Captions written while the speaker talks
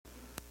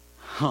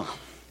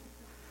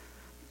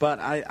But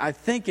I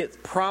think it's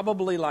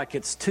probably like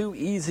it's too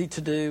easy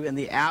to do. In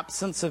the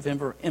absence of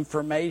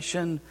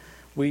information,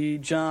 we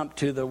jump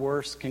to the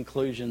worst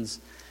conclusions.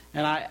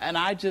 And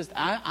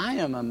I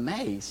am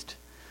amazed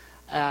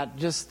at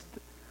just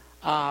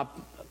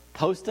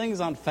postings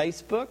on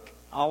Facebook.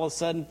 All of a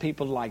sudden,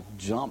 people like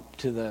jump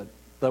to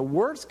the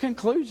worst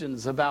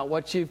conclusions about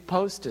what you've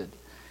posted.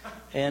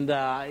 And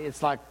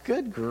it's like,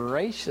 good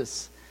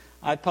gracious.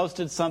 I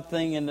posted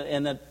something in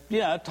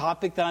a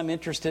topic that I'm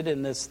interested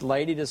in. This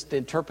lady just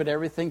interpret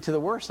everything to the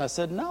worst. I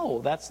said, no,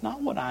 that's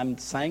not what I'm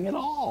saying at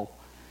all.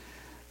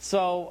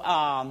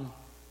 So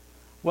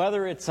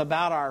whether it's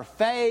about our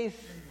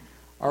faith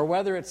or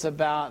whether it's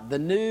about the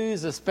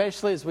news,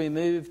 especially as we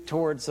move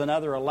towards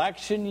another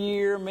election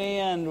year,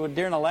 man,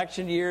 during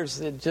election years,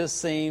 it just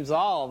seems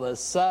all of a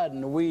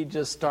sudden we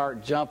just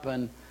start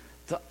jumping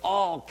to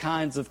all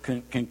kinds of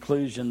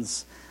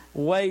conclusions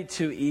way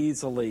too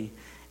easily.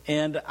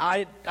 And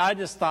I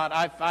just thought,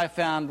 I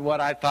found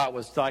what I thought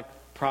was like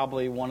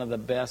probably one of the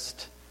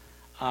best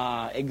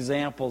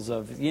examples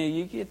of,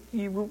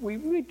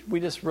 we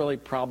just really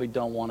probably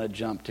don't want to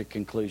jump to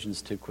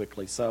conclusions too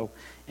quickly. So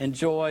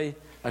enjoy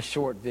a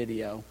short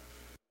video.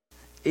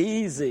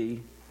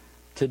 Easy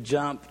to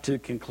jump to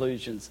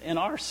conclusions. In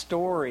our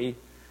story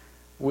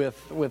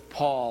with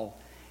Paul,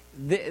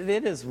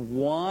 it is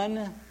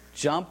one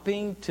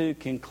jumping to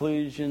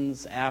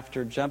conclusions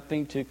after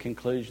jumping to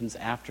conclusions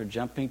after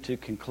jumping to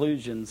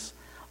conclusions,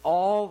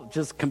 all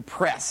just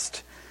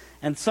compressed.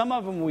 And some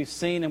of them we've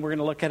seen, and we're going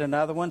to look at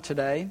another one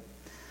today.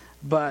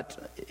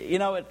 But,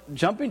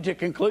 jumping to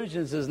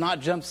conclusions is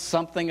not just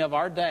something of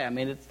our day. I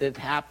mean, it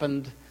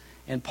happened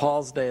in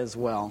Paul's day as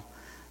well.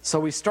 So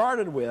we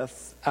started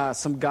with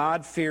some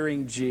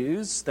God-fearing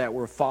Jews that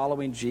were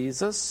following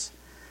Jesus.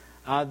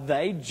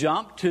 They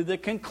jumped to the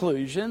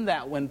conclusion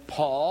that when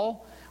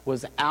Paul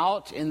was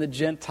out in the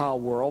Gentile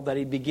world, that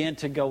he began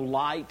to go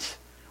light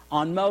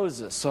on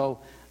Moses. So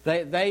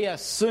they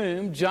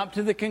assumed, jumped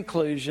to the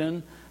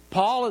conclusion,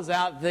 Paul is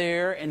out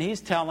there and he's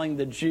telling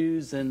the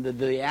Jews in the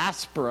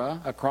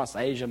diaspora across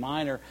Asia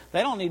Minor,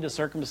 they don't need to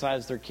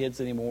circumcise their kids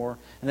anymore,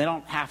 and they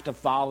don't have to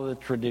follow the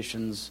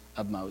traditions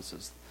of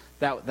Moses.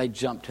 They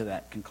jumped to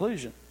that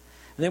conclusion.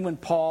 And then when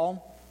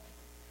Paul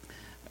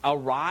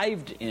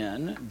arrived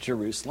in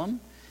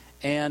Jerusalem,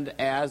 and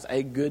as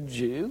a good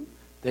Jew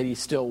that he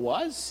still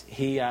was,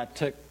 he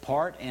took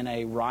part in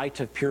a rite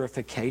of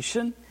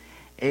purification.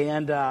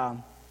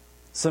 And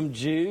some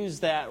Jews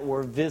that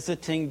were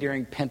visiting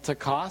during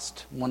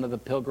Pentecost, one of the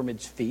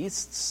pilgrimage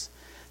feasts,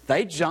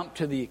 they jumped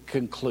to the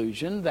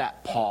conclusion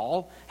that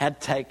Paul had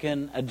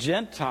taken a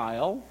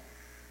Gentile,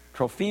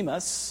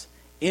 Trophimus,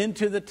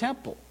 into the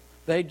temple.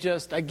 They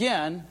just,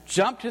 again,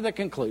 jumped to the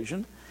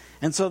conclusion.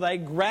 And so they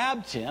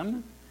grabbed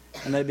him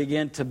and they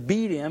began to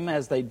beat him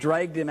as they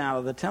dragged him out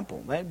of the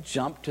temple. They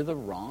jumped to the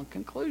wrong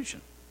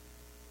conclusion.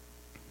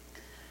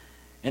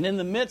 And in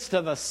the midst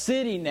of a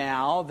city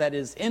now that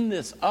is in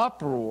this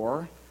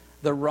uproar,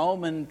 the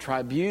Roman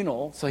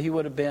tribunal, so he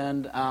would have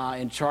been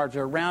in charge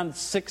of around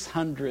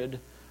 600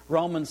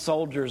 Roman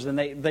soldiers, and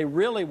they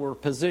really were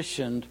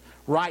positioned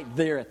right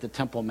there at the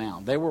Temple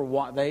Mount.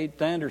 They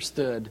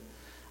understood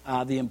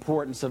the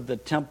importance of the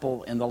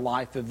temple in the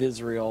life of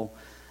Israel.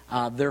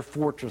 Their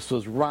fortress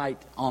was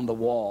right on the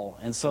wall.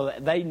 And so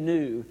they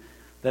knew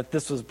that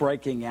this was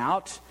breaking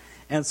out.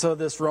 And so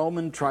this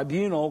Roman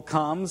tribunal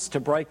comes to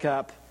break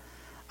up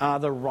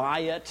the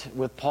riot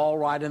with Paul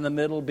right in the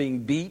middle being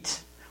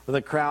beat, with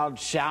a crowd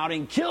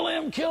shouting, "Kill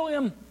him, kill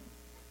him."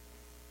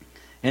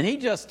 And he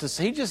just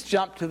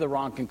jumped to the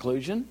wrong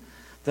conclusion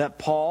that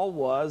Paul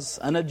was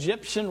an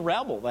Egyptian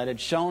rebel that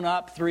had shown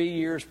up 3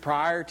 years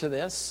prior to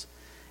this.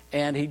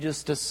 And he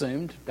just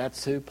assumed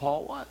that's who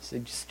Paul was. He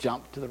just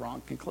jumped to the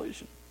wrong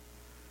conclusion.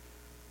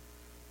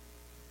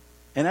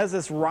 And as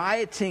this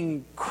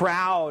rioting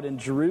crowd in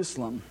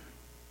Jerusalem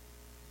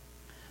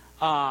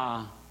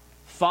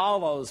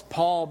follows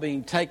Paul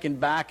being taken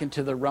back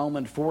into the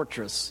Roman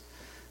fortress,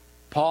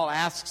 Paul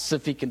asks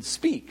if he can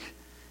speak.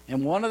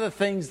 And one of the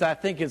things that I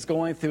think is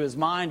going through his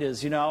mind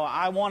is,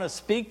 I want to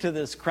speak to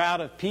this crowd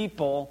of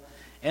people.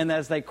 And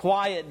as they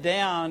quiet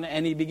down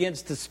and he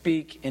begins to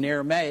speak in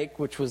Aramaic,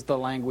 which was the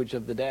language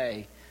of the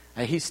day,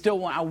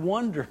 I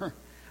wonder,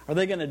 are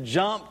they going to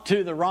jump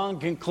to the wrong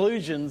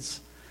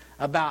conclusions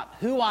about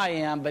who I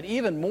am? But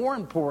even more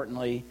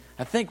importantly,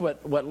 I think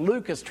what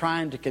Luke is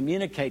trying to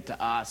communicate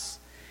to us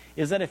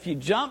is that if you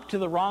jump to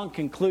the wrong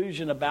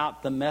conclusion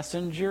about the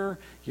messenger,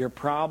 you're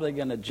probably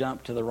going to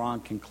jump to the wrong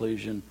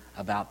conclusion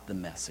about the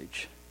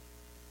message.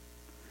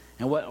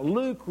 And what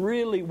Luke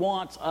really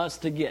wants us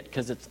to get,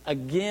 because it's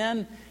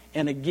again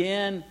and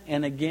again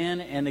and again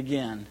and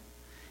again,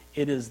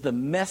 it is the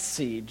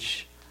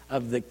message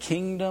of the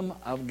kingdom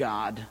of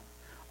God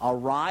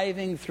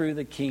arriving through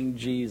the King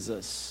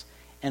Jesus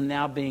and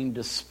now being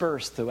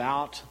dispersed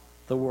throughout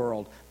the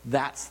world.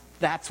 That's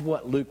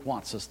what Luke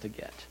wants us to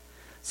get.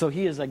 So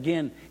he is,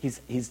 again,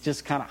 he's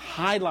just kind of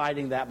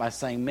highlighting that by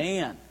saying,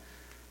 man,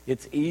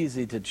 it's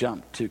easy to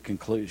jump to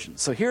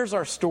conclusions. So here's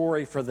our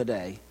story for the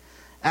day.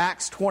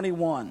 Acts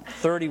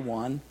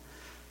 21:31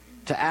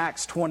 to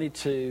Acts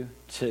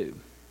 22:2.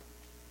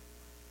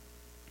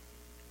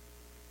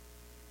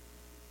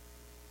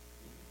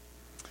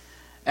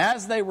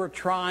 As they were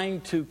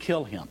trying to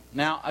kill him.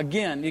 Now,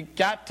 again, you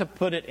got to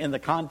put it in the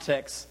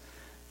context.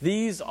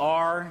 These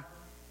are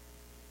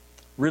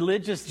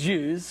religious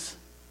Jews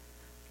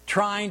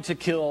trying to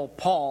kill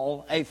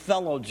Paul, a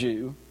fellow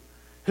Jew,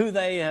 who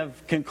they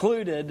have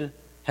concluded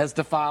has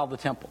defiled the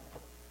temple.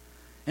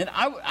 And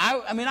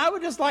I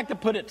would just like to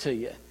put it to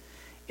you.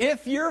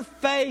 If your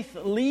faith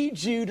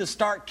leads you to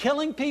start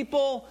killing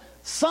people,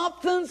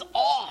 something's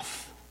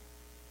off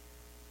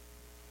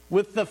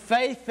with the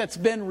faith that's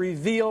been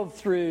revealed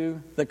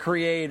through the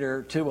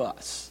Creator to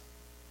us.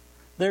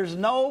 There's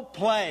no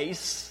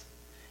place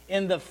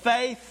in the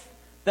faith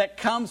that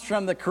comes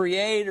from the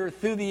Creator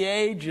through the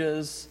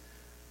ages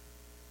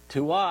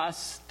to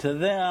us, to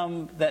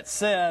them, that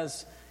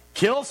says,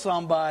 kill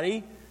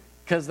somebody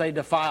because they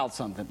defiled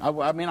something. I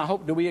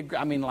hope, do we agree?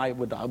 I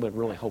would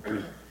really hope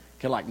we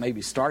could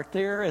maybe start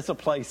there as a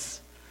place.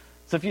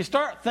 So if you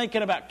start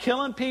thinking about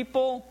killing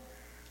people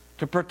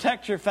to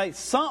protect your faith,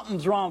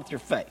 something's wrong with your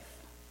faith.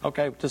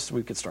 Okay, just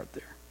we could start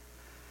there.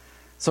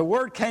 So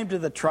word came to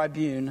the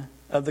tribune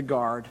of the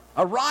guard,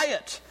 a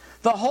riot.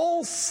 The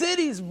whole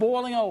city's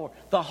boiling over.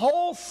 The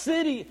whole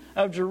city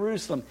of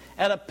Jerusalem.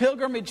 At a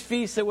pilgrimage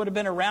feast, it would have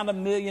been around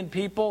 1 million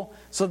people.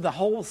 So the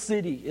whole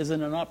city is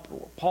in an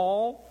uproar.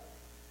 Paul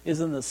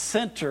is in the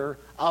center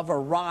of a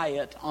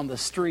riot on the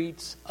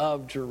streets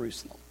of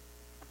Jerusalem.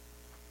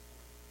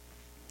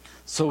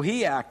 So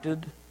he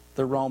acted,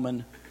 the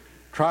Roman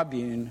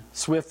tribune,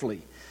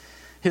 swiftly.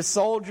 His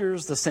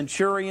soldiers, the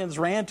centurions,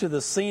 ran to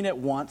the scene at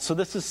once. So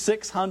this is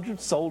 600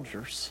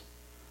 soldiers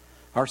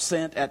are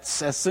sent.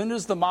 As soon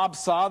as the mob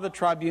saw the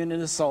tribune and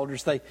his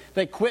soldiers,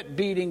 they quit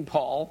beating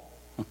Paul.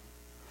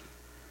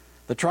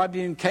 The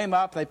tribune came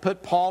up. They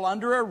put Paul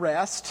under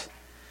arrest.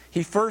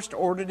 He first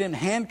ordered him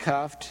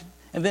handcuffed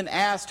and then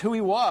asked who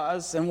he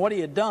was and what he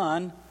had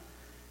done.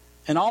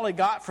 And all he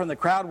got from the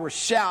crowd were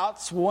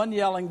shouts, one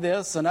yelling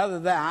this, another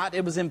that.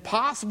 It was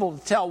impossible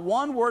to tell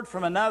one word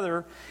from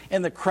another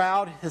in the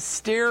crowd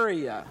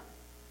hysteria.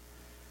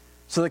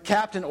 So the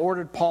captain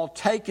ordered Paul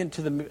taken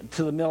to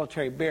the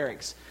military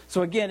barracks.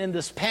 So again, in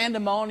this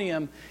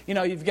pandemonium,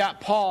 you've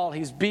got Paul,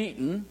 he's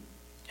beaten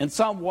in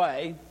some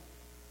way.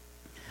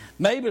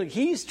 Maybe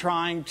he's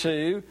trying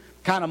to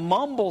kind of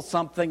mumble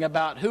something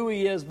about who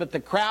he is, but the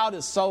crowd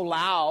is so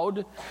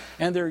loud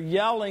and they're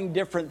yelling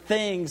different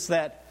things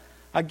that,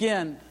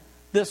 again,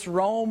 this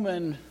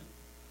Roman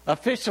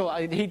official,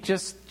 he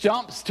just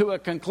jumps to a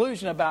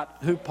conclusion about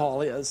who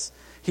Paul is.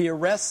 He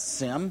arrests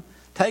him,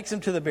 takes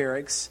him to the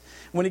barracks.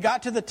 When he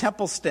got to the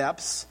temple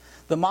steps,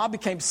 the mob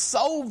became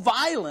so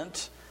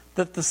violent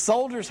that the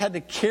soldiers had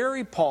to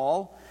carry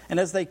Paul. And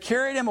as they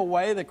carried him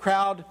away, the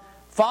crowd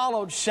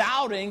followed,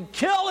 shouting,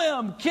 "Kill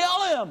him!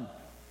 Kill him!"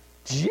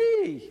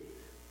 Gee,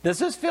 does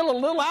this feel a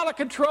little out of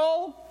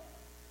control?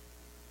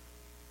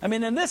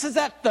 And this is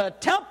at the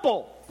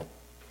temple.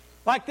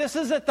 This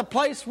is at the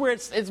place where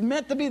it's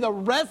meant to be the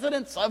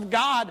residence of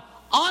God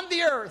on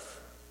the earth.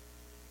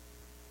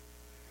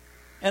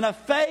 And a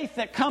faith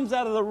that comes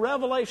out of the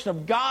revelation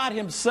of God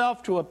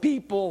Himself to a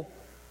people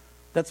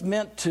that's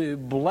meant to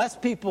bless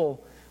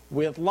people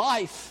with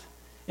life.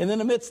 And in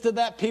the midst of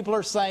that, people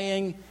are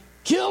saying,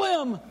 "Kill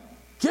him!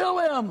 Kill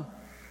him!"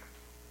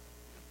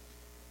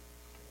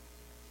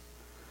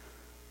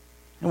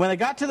 And when they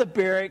got to the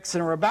barracks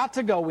and were about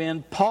to go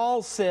in,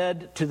 Paul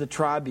said to the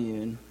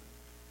tribune,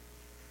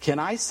 "Can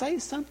I say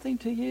something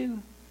to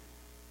you?"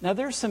 Now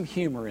there's some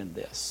humor in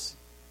this.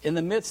 In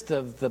the midst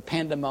of the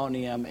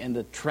pandemonium and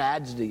the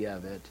tragedy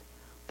of it,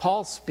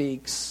 Paul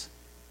speaks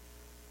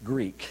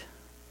Greek.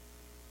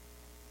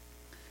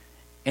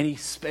 And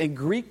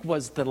Greek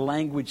was the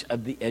language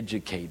of the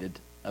educated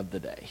of the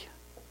day.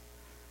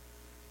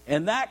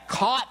 And that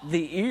caught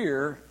the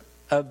ear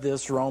of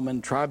this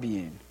Roman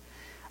tribune.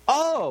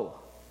 "Oh,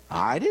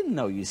 I didn't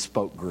know you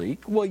spoke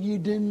Greek." "Well, you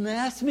didn't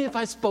ask me if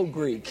I spoke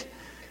Greek.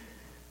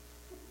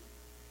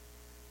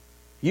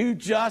 You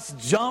just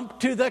jumped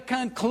to the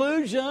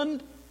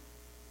conclusion.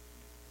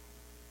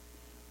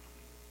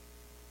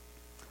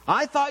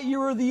 I thought you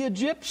were the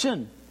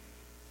Egyptian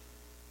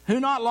who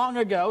not long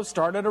ago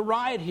started a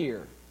riot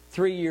here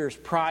 3 years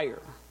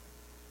prior.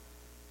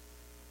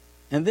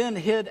 And then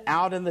hid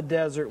out in the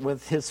desert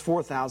with his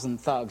 4,000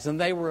 thugs. And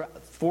they were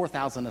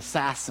 4,000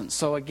 assassins.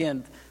 So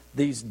again,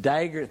 these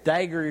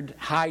daggered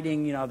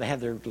hiding, they had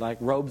their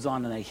robes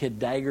on and they hid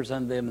daggers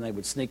under them and they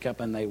would sneak up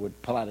and they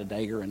would pull out a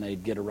dagger and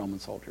they'd get a Roman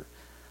soldier.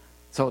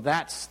 So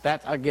that's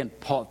again,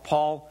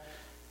 Paul,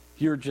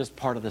 you're just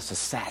part of this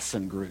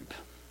assassin group.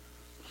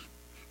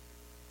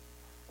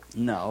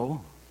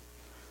 No.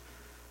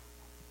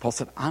 Paul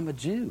said, "I'm a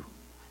Jew."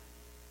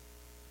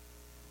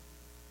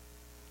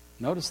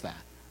 Notice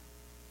that.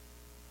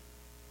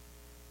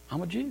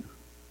 I'm a Jew.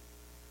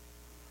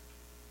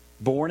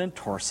 Born in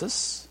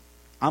Tarsus.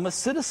 I'm a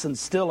citizen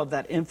still of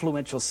that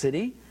influential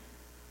city.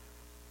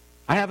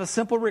 I have a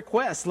simple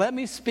request. Let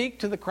me speak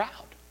to the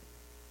crowd.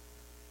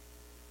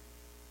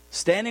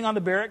 Standing on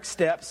the barrack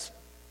steps,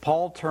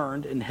 Paul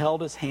turned and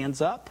held his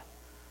hands up.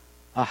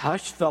 A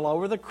hush fell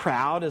over the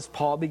crowd as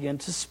Paul began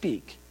to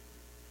speak.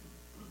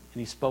 And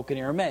he spoke in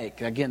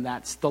Aramaic. Again,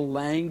 that's the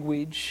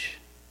language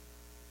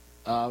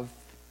of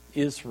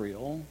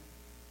Israel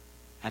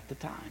at the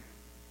time.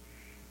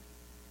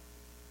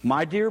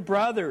 My dear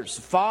brothers,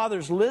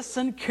 fathers,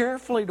 listen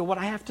carefully to what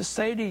I have to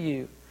say to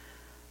you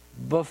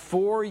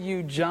before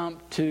you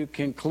jump to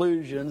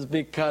conclusions,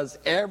 because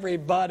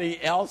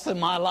everybody else in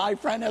my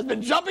life right now has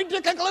been jumping to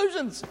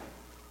conclusions.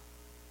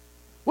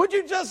 Would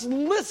you just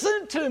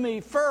listen to me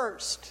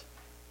first?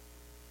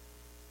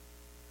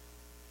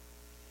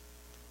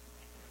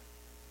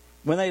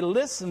 When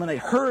they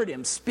heard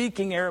him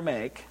speaking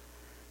Aramaic,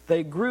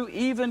 they grew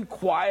even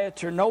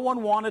quieter. No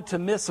one wanted to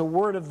miss a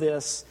word of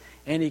this,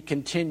 and he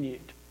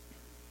continued.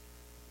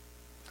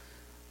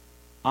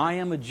 I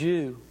am a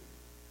Jew.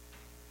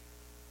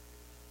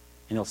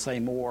 And he'll say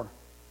more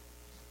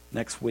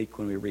next week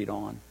when we read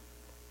on.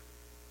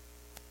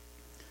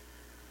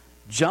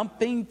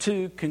 Jumping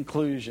to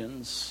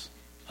conclusions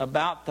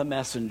about the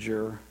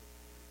messenger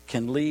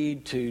can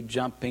lead to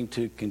jumping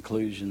to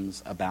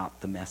conclusions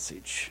about the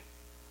message.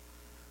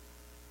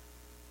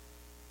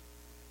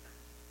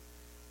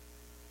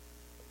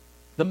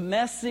 The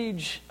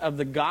message of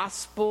the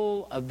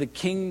gospel of the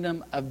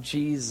kingdom of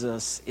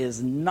Jesus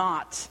is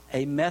not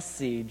a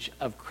message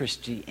of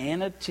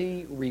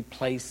Christianity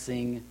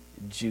replacing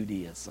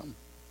Judaism.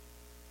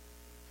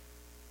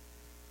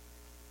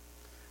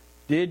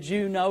 Did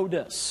you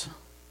notice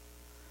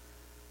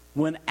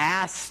when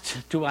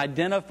asked to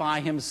identify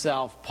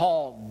himself,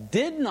 Paul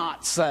did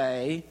not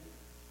say,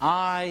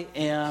 I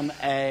am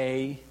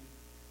a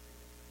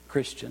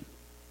Christian?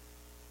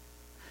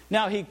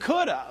 Now, he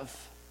could have,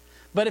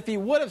 but if he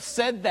would have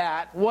said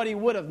that, what he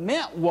would have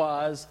meant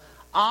was,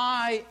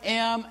 I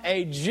am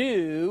a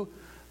Jew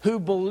who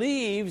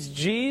believes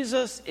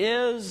Jesus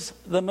is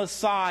the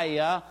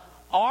Messiah,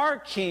 our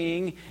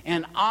King,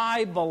 and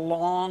I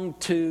belong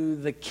to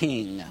the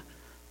King.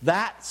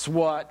 That's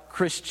what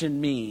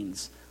Christian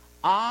means.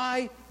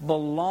 I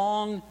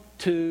belong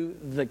to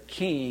the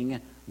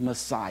King,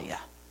 Messiah.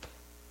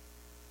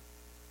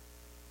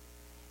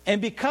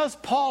 And because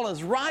Paul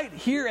is right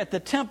here at the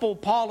temple,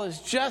 Paul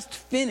has just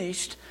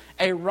finished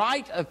a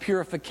rite of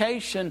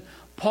purification.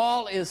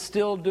 Paul is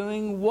still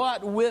doing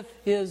what with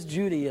his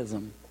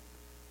Judaism?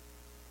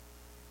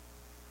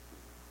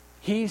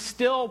 He's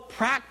still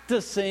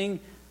practicing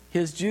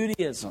his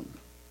Judaism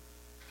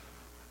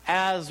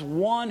as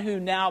one who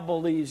now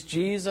believes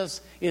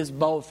Jesus is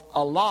both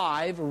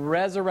alive,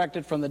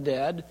 resurrected from the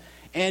dead,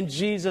 and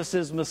Jesus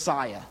is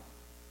Messiah.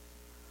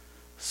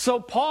 So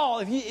Paul,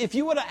 if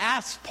you would have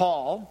asked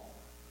Paul,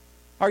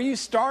 are you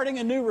starting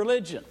a new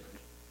religion?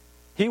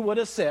 He would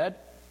have said,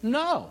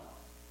 no.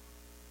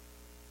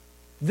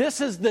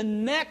 This is the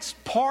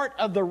next part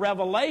of the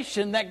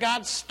revelation that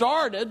God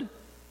started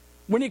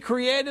when He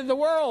created the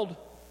world.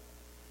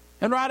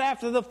 And right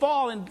after the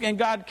fall, and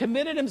God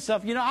committed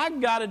Himself,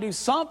 I've got to do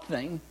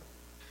something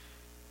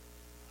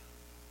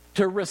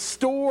to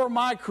restore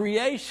my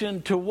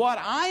creation to what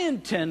I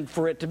intend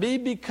for it to be,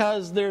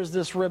 because there's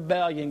this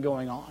rebellion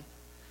going on.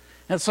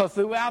 And so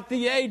throughout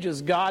the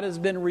ages, God has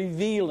been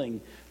revealing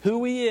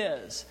who He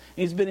is.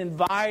 He's been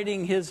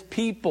inviting His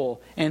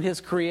people and His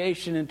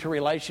creation into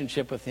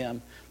relationship with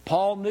Him.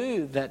 Paul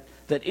knew that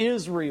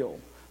Israel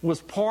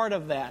was part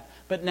of that.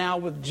 But now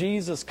with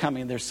Jesus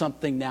coming, there's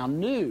something now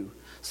new.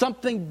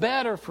 Something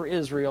better for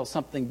Israel,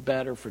 something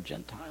better for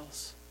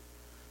Gentiles.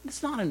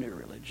 It's not a new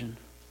religion.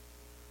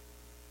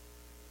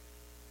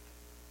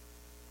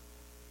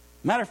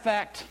 Matter of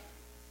fact,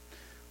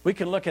 we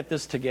can look at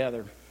this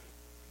together.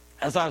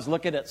 As I was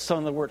looking at some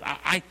of the words,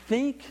 I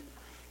think,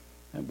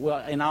 well,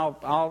 and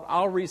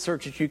I'll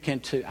research it, you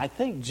can too. I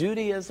think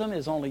Judaism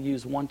is only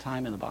used one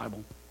time in the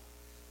Bible.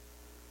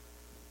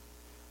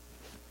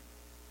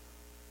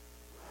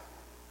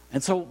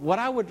 And so what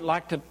I would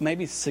like to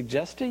maybe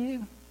suggest to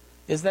you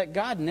is that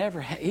God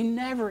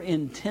never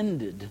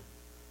intended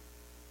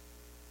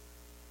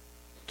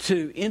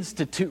to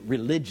institute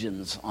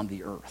religions on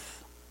the earth.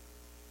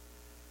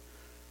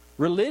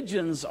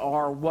 Religions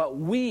are what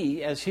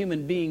we as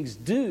human beings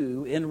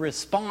do in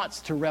response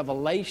to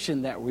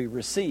revelation that we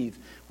receive.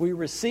 We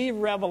receive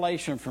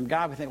revelation from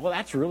God. We think, well,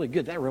 that's really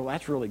good.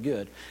 That's really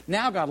good.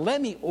 Now, God,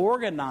 let me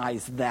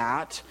organize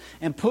that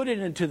and put it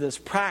into this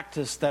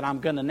practice that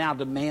I'm going to now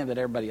demand that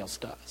everybody else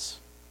does.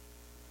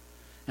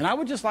 And I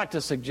would just like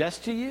to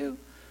suggest to you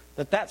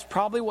that that's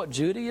probably what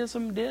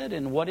Judaism did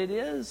and what it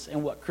is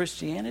and what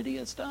Christianity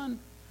has done.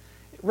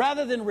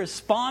 Rather than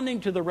responding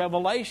to the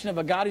revelation of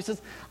a God who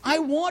says, I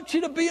want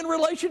you to be in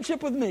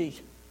relationship with me.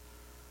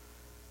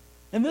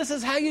 And this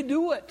is how you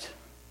do it.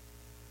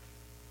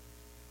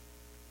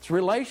 It's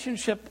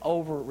relationship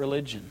over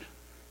religion.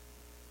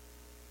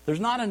 There's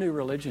not a new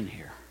religion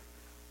here.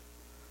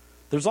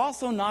 There's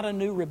also not a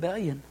new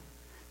rebellion.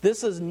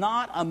 This is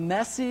not a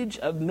message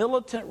of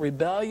militant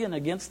rebellion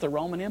against the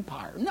Roman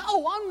Empire.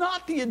 No, I'm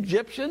not the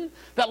Egyptian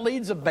that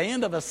leads a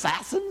band of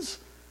assassins.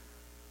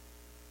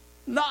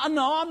 No,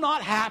 I'm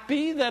not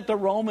happy that the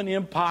Roman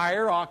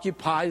Empire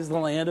occupies the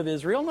land of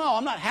Israel. No,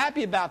 I'm not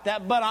happy about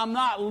that, but I'm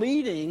not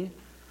leading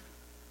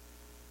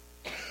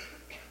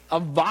a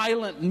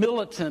violent,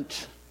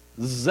 militant,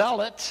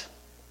 zealot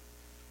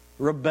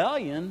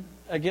rebellion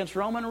against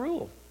Roman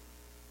rule.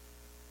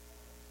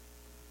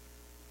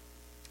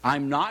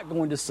 I'm not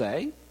going to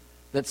say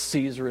that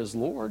Caesar is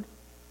Lord.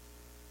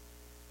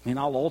 I mean,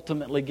 I'll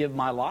ultimately give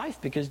my life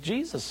because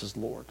Jesus is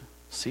Lord.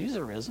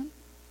 Caesar isn't.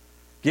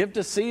 Give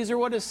to Caesar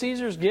what is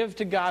Caesar's, give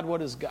to God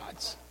what is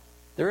God's.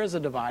 There is a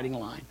dividing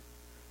line.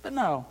 But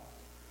no,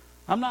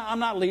 I'm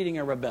not leading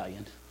a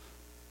rebellion.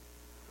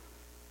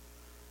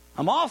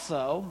 I'm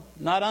also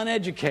not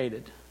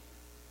uneducated.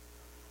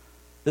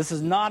 This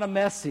is not a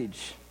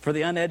message for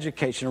the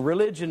uneducated.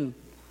 Religion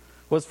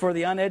was for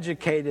the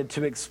uneducated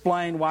to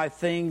explain why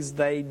things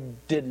they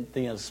didn't,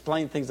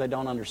 explain things they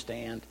don't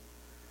understand.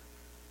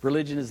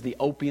 Religion is the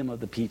opium of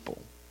the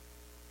people.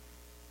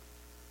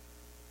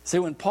 See,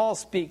 when Paul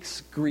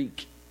speaks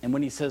Greek, and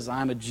when he says,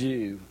 I'm a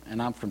Jew,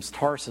 and I'm from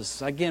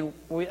Tarsus, again,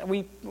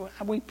 we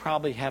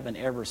probably haven't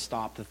ever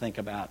stopped to think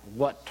about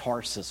what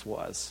Tarsus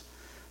was.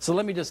 So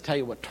let me just tell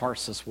you what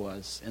Tarsus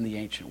was in the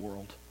ancient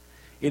world.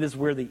 It is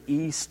where the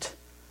East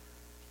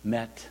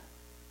met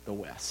the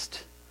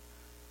West.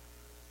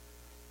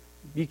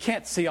 You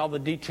can't see all the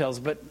details,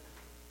 but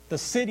the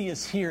city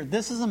is here.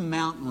 This is a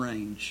mountain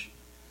range.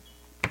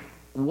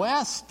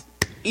 West,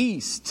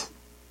 east,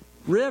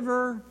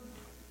 river,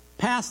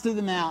 passed through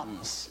the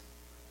mountains.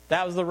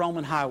 That was the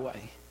Roman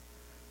highway.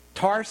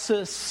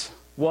 Tarsus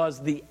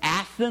was the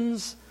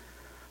Athens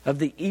of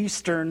the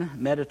eastern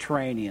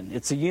Mediterranean.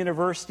 It's a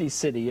university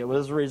city. It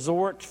was a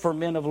resort for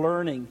men of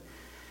learning.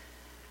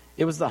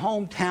 It was the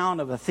hometown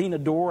of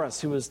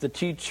Athenodorus, who was the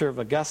teacher of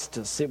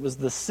Augustus. It was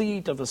the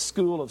seat of a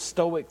school of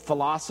Stoic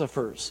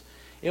philosophers.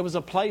 It was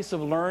a place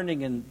of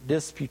learning and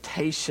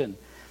disputation.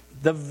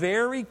 The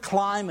very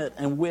climate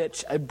in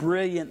which a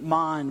brilliant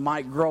mind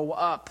might grow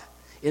up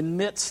in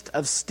midst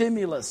of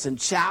stimulus and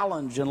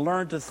challenge and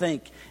learn to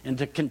think and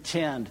to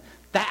contend.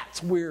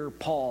 That's where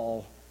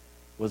Paul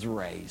was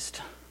raised.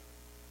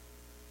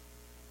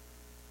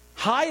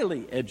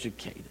 Highly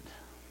educated.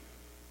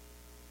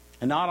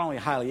 And not only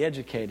highly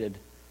educated,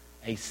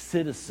 a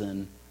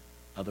citizen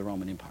of the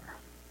Roman Empire.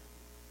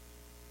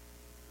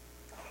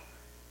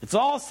 It's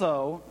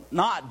also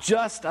not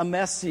just a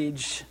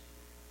message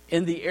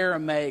in the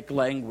Aramaic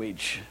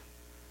language.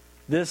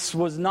 This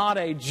was not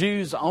a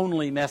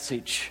Jews-only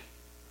message.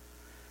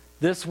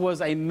 This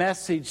was a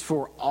message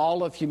for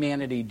all of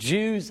humanity,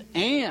 Jews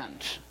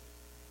and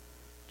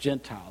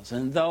Gentiles.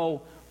 And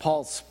though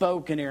Paul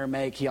spoke in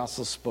Aramaic, he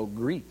also spoke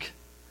Greek.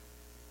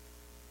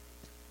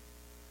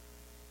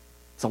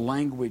 It's a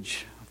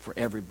language for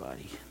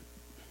everybody.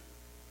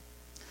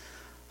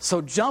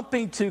 So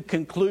jumping to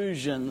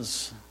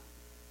conclusions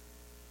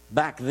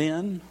back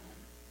then,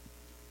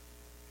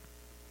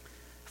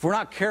 if we're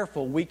not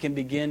careful, we can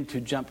begin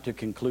to jump to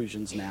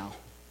conclusions now.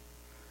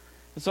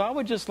 And so I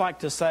would just like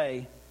to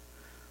say,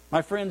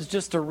 my friends,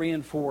 just to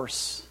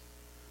reinforce,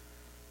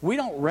 we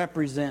don't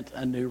represent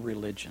a new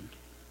religion.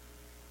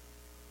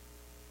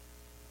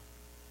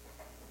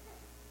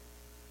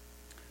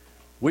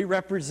 We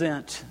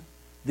represent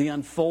the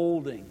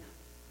unfolding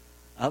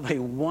of a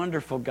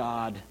wonderful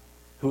God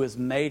who has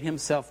made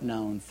himself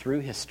known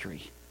through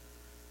history.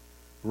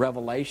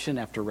 Revelation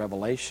after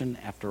revelation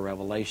after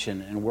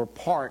revelation, and we're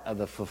part of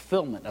the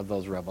fulfillment of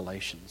those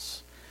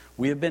revelations.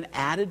 We have been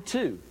added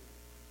to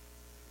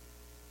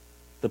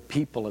the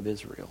people of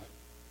Israel.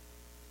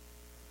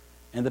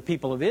 And the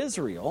people of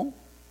Israel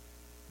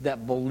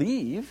that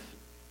believe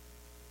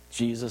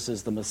Jesus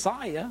is the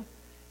Messiah,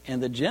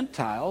 and the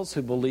Gentiles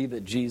who believe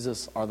that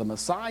Jesus are the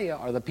Messiah,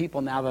 are the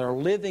people now that are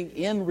living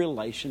in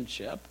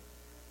relationship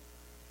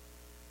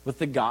with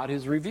the God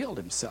who's revealed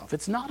himself.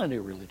 It's not a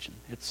new religion.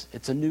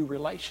 It's a new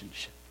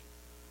relationship.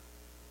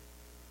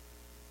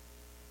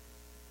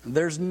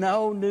 There's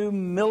no new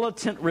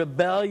militant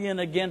rebellion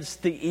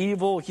against the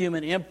evil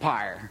human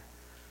empire.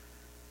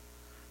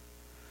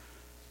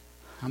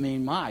 I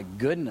mean, my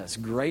goodness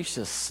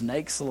gracious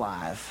snakes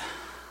alive.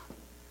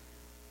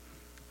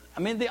 I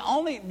mean, the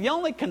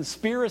only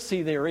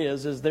conspiracy there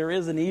is there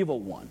is an evil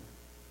one.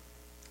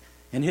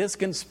 And his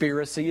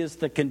conspiracy is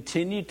to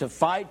continue to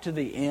fight to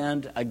the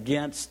end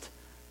against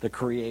the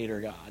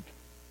Creator God.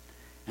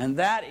 And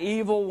that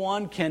evil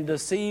one can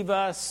deceive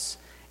us.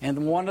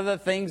 And one of the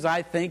things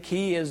I think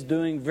he is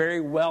doing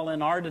very well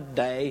in our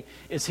day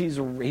is he's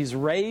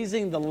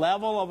raising the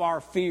level of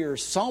our fear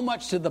so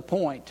much to the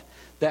point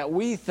that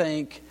we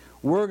think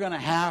we're going to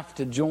have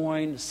to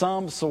join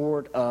some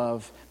sort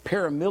of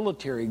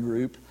paramilitary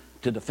group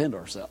to defend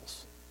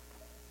ourselves.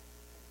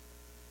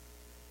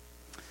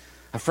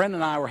 A friend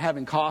and I were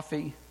having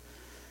coffee,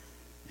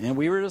 and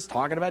we were just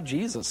talking about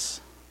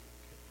Jesus.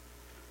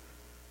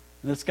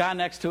 And this guy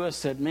next to us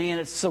said, "Man,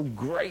 it's so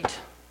great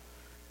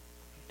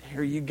to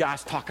hear you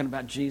guys talking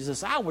about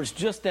Jesus. I was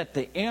just at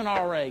the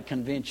NRA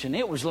convention.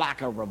 It was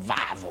like a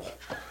revival."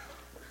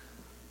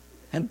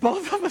 And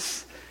both of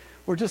us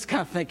were just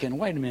kind of thinking,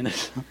 wait a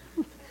minute.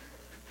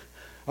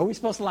 Are we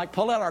supposed to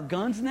pull out our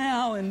guns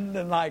now and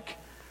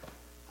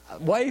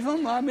wave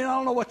them? I mean, I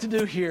don't know what to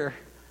do here.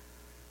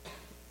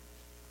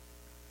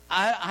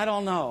 I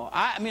don't know.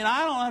 I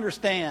don't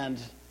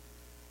understand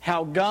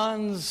how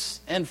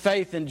guns and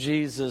faith in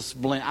Jesus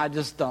blend. I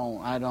just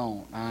don't.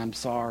 I'm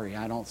sorry.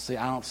 I don't see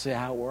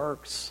how it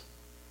works.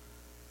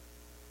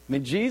 I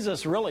mean,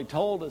 Jesus really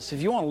told us,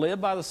 if you want to live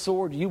by the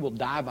sword, you will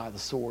die by the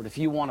sword. If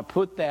you want to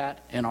put that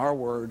in our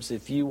words,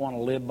 if you want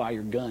to live by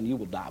your gun, you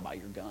will die by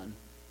your gun.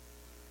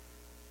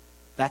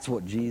 That's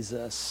what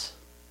Jesus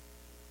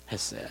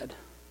has said.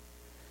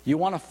 You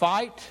want to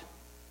fight?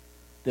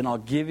 Then I'll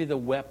give you the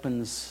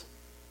weapons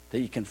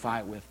that you can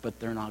fight with, but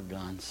they're not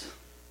guns.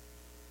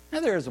 Now,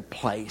 there is a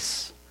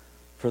place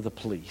for the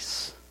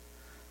police.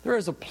 There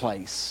is a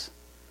place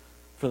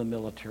for the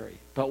military.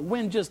 But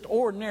when just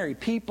ordinary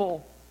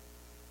people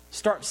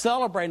start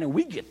celebrating,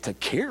 we get to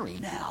carry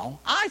now,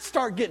 I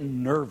start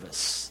getting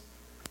nervous.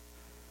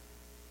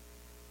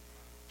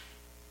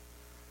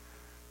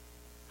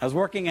 I was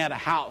working at a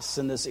house,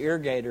 and this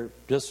irrigator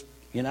just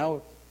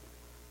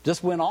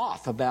went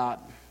off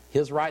about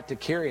his right to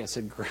carry. I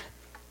said,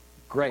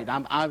 great.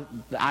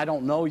 I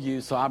don't know you,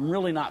 so I'm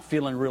really not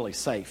feeling really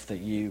safe that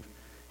you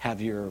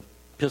have your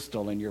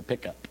pistol in your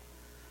pickup.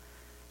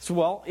 So,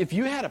 well, if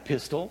you had a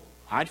pistol,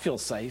 I'd feel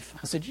safe.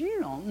 I said,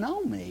 you don't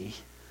know me.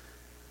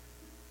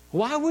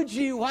 Why would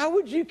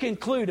you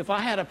conclude if I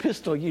had a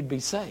pistol you'd be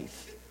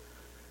safe?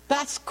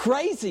 That's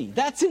crazy.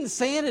 That's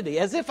insanity.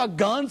 As if a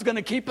gun's going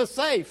to keep us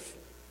safe.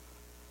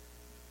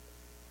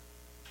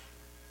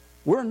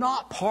 We're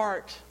not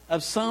part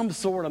of some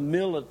sort of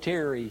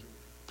military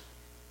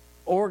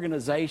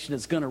organization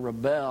that's going to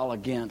rebel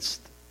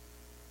against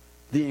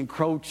the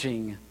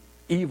encroaching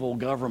evil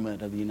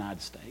government of the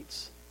United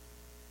States.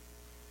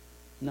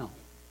 No.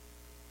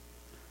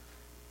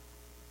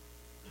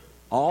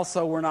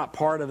 Also, we're not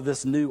part of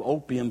this new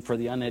opium for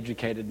the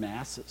uneducated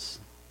masses.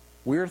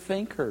 We're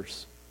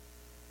thinkers.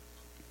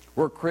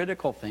 We're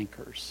critical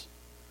thinkers.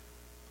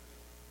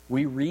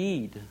 We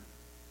read.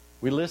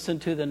 We listen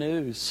to the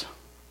news.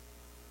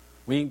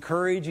 We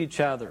encourage each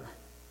other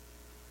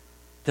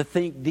to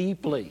think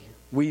deeply.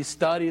 We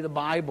study the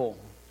Bible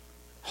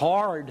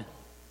hard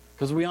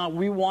because we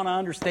want to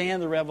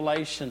understand the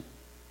revelation.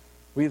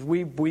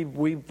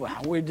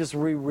 We're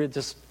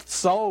just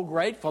so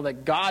grateful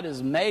that God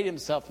has made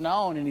Himself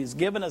known and He's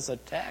given us a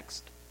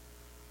text.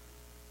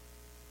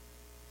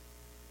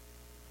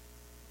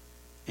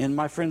 And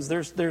my friends,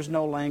 there's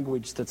no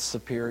language that's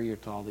superior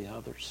to all the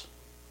others.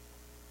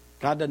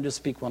 God doesn't just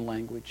speak one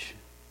language.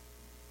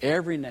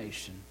 Every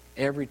nation,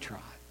 every tribe,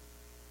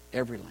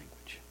 every language.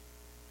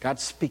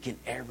 God's speaking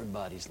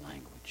everybody's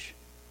language.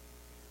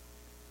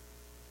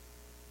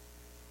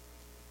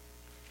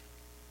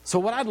 So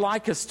what I'd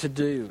like us to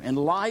do, in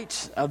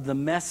light of the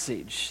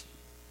message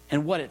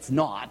and what it's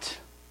not,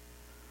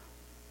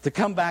 to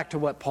come back to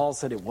what Paul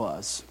said it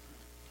was.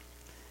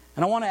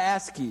 And I want to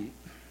ask you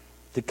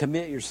to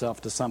commit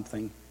yourself to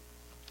something.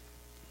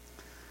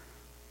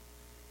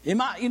 It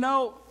might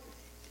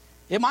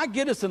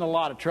get us in a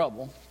lot of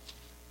trouble.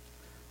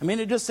 I mean,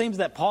 it just seems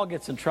that Paul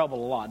gets in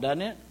trouble a lot,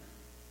 doesn't it?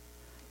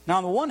 Now,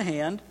 on the one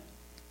hand,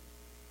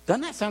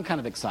 doesn't that sound kind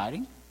of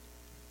exciting?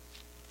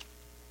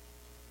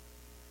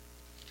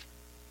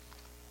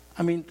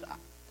 I mean,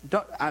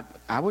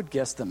 I would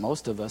guess that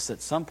most of us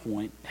at some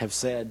point have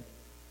said,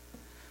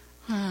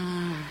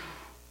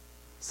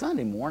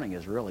 Sunday morning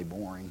is really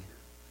boring.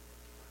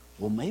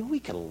 Well, maybe we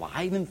could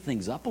liven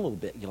things up a little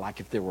bit. Like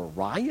if there were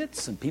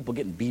riots and people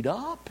getting beat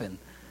up and...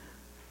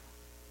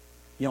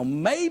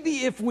 maybe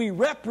if we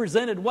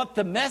represented what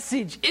the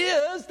message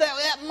is,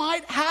 that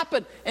might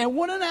happen. And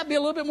wouldn't that be a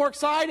little bit more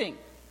exciting?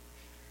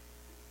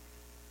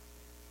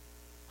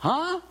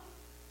 Huh?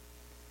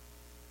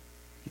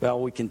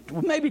 Well, we can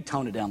maybe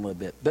tone it down a little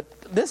bit.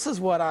 But this is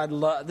what I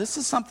love. This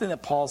is something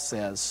that Paul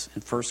says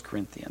in 1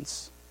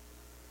 Corinthians.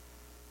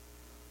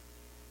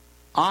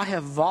 I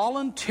have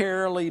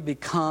voluntarily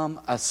become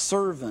a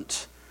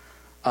servant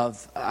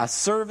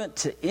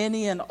to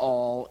any and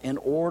all in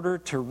order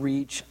to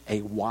reach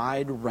a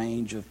wide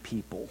range of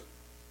people.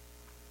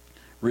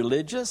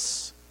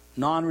 Religious,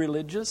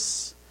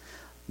 non-religious,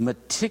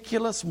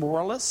 meticulous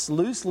moralists,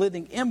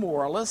 loose-living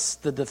immoralists,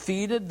 the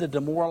defeated, the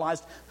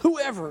demoralized,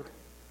 whoever.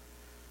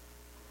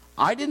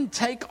 I didn't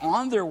take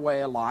on their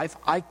way of life.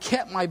 I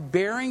kept my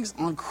bearings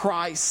on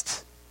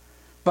Christ.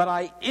 But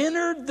I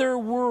entered their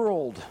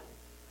world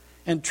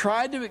and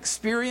tried to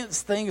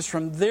experience things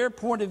from their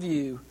point of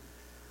view.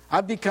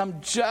 I've become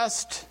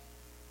just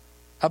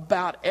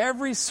about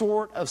every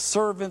sort of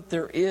servant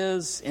there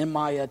is in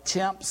my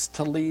attempts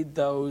to lead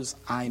those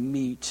I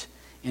meet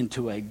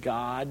into a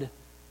God-saved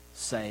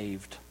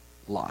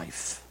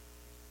life.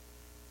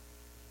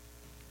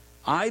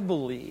 I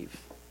believe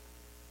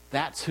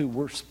that's who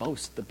we're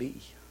supposed to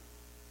be.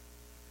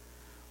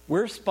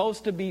 We're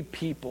supposed to be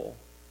people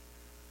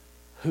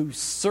who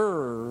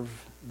serve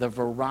the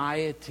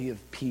variety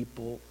of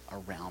people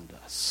around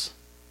us.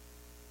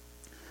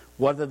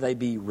 Whether they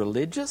be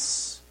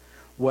religious,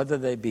 whether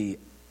they be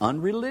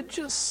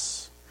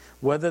unreligious,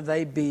 whether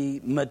they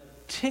be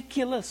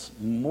meticulous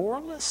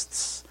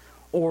moralists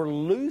or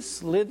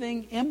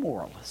loose-living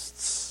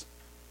immoralists.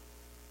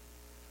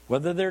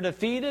 Whether they're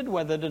defeated,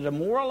 whether they're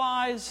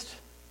demoralized,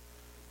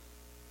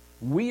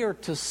 we are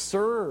to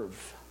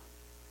serve.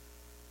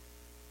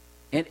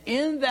 And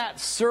in that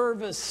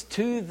service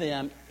to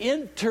them,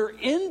 enter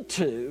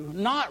into,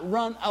 not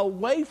run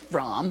away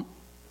from,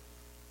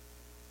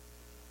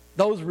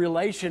 those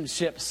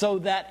relationships, so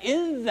that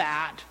in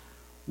that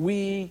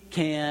we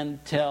can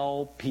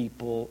tell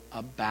people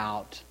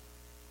about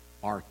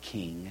our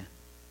King,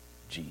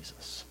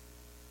 Jesus.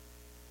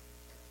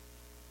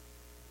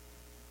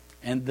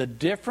 And the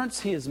difference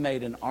He has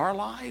made in our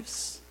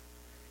lives,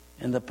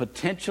 and the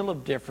potential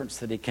of difference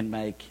that He can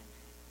make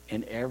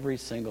in every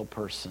single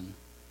person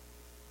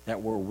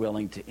that we're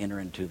willing to enter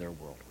into their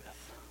world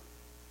with.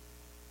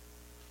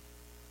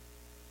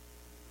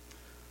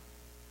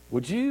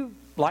 Would you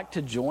like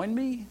to join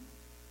me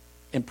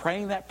in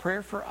praying that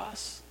prayer for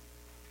us?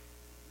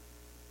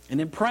 And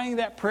in praying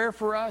that prayer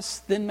for us,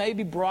 then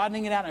maybe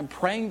broadening it out and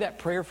praying that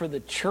prayer for the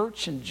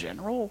church in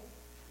general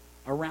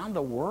around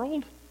the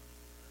world?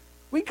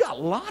 We got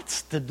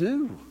lots to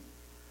do.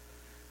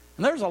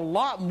 And there's a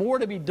lot more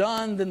to be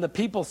done than the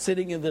people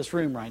sitting in this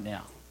room right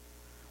now.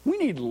 We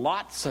need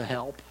lots of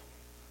help.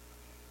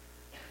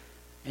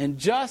 And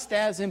just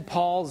as in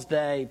Paul's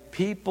day,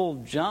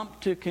 people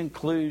jumped to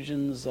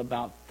conclusions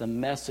about the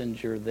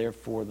messenger,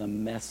 therefore the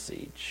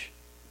message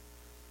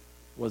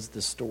was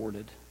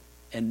distorted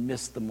and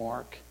missed the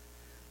mark.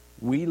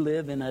 We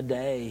live in a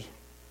day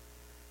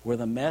where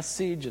the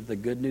message of the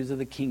good news of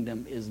the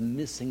kingdom is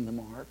missing the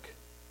mark.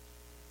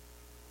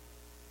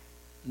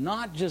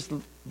 Not just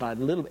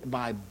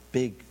by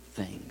big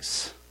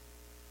things.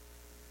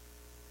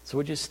 So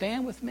would you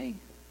stand with me?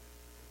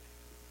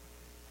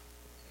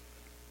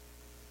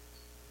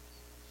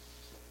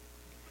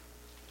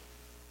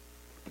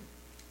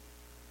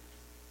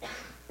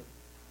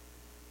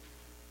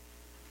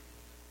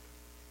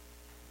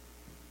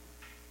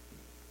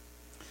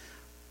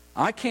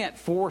 I can't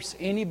force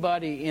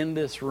anybody in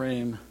this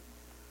room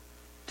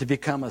to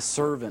become a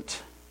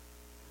servant.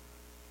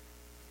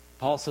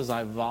 Paul says,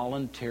 I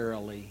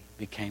voluntarily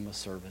became a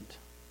servant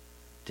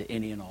to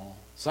any and all.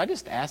 So I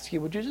just ask you,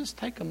 would you just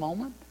take a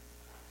moment?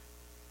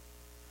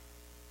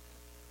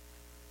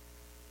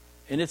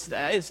 And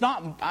it's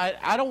not,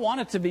 I don't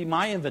want it to be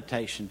my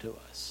invitation to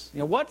us. You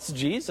know, what's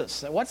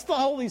Jesus? What's the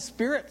Holy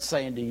Spirit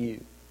saying to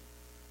you?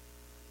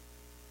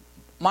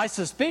 My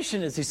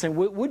suspicion is He's saying,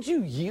 would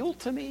you yield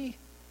to me?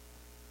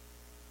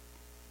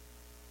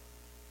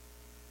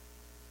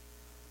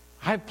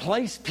 I've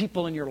placed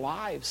people in your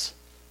lives.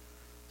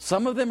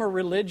 Some of them are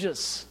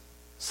religious.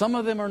 Some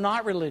of them are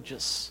not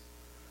religious.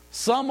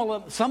 Some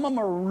of them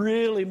are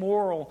really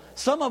moral.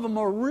 Some of them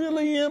are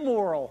really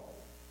immoral.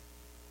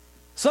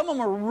 Some of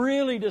them are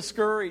really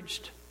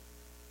discouraged,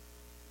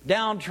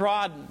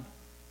 downtrodden.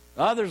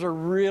 Others are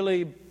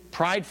really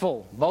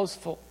prideful,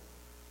 boastful.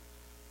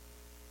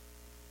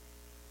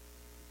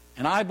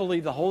 And I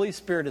believe the Holy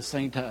Spirit is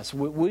saying to us,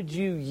 would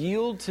you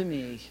yield to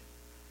me?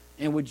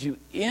 And would you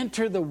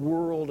enter the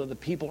world of the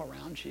people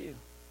around you?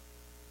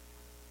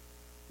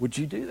 Would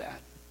you do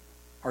that?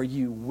 Are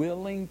you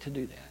willing to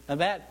do that?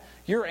 Now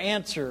your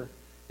answer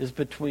is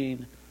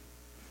between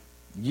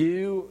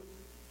you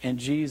and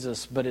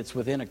Jesus, but it's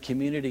within a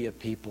community of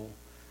people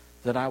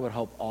that I would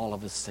hope all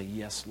of us say,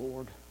 yes,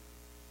 Lord.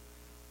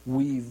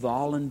 We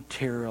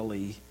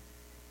voluntarily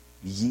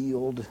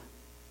yield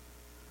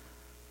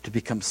to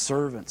become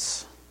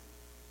servants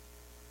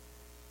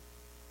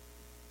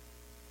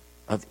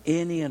of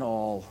any and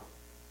all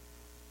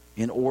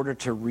in order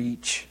to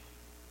reach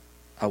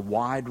a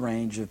wide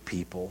range of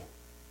people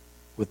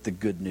with the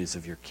good news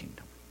of your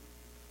kingdom.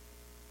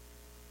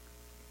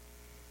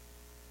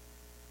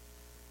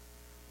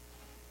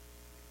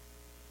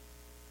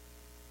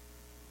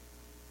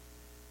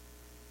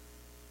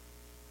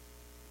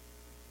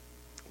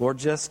 Lord,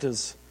 just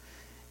as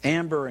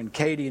Amber and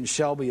Katie and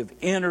Shelby have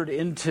entered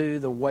into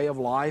the way of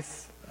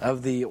life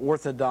of the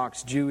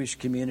Orthodox Jewish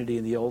community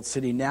in the Old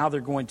City, now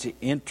they're going to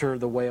enter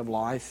the way of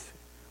life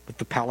with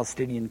the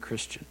Palestinian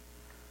Christian.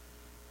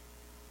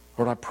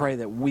 Lord, I pray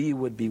that we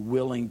would be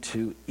willing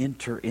to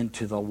enter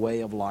into the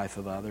way of life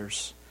of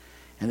others,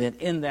 and that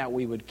in that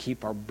we would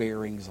keep our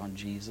bearings on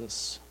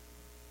Jesus.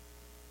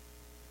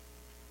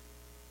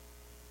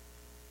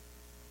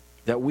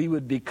 That we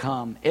would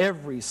become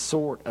every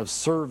sort of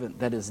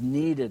servant that is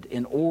needed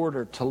in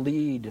order to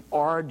lead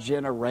our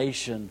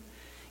generation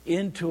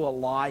into a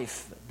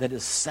life that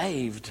is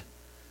saved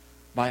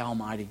by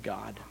Almighty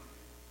God.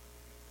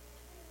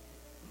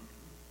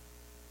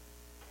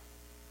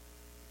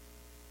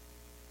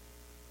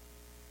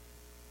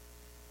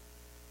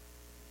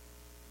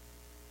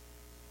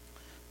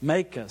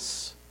 Make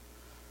us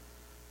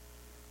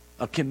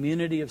a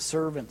community of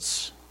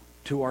servants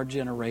to our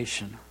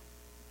generation,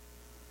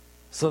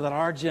 so that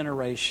our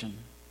generation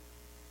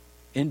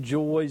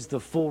enjoys the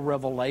full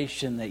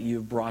revelation that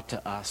you've brought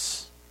to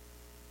us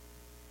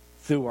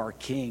through our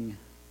King,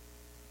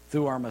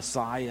 through our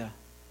Messiah,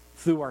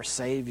 through our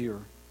Savior,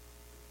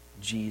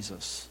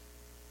 Jesus.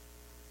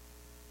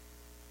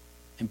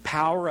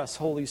 Empower us,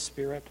 Holy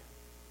Spirit,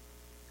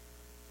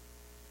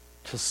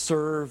 to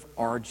serve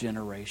our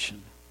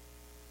generation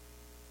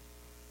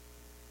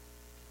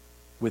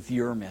with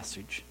your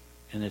message.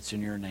 And it's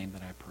in your name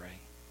that I pray.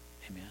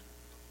 Amen.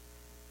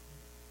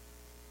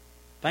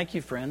 Thank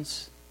you,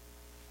 friends.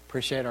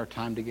 Appreciate our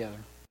time together.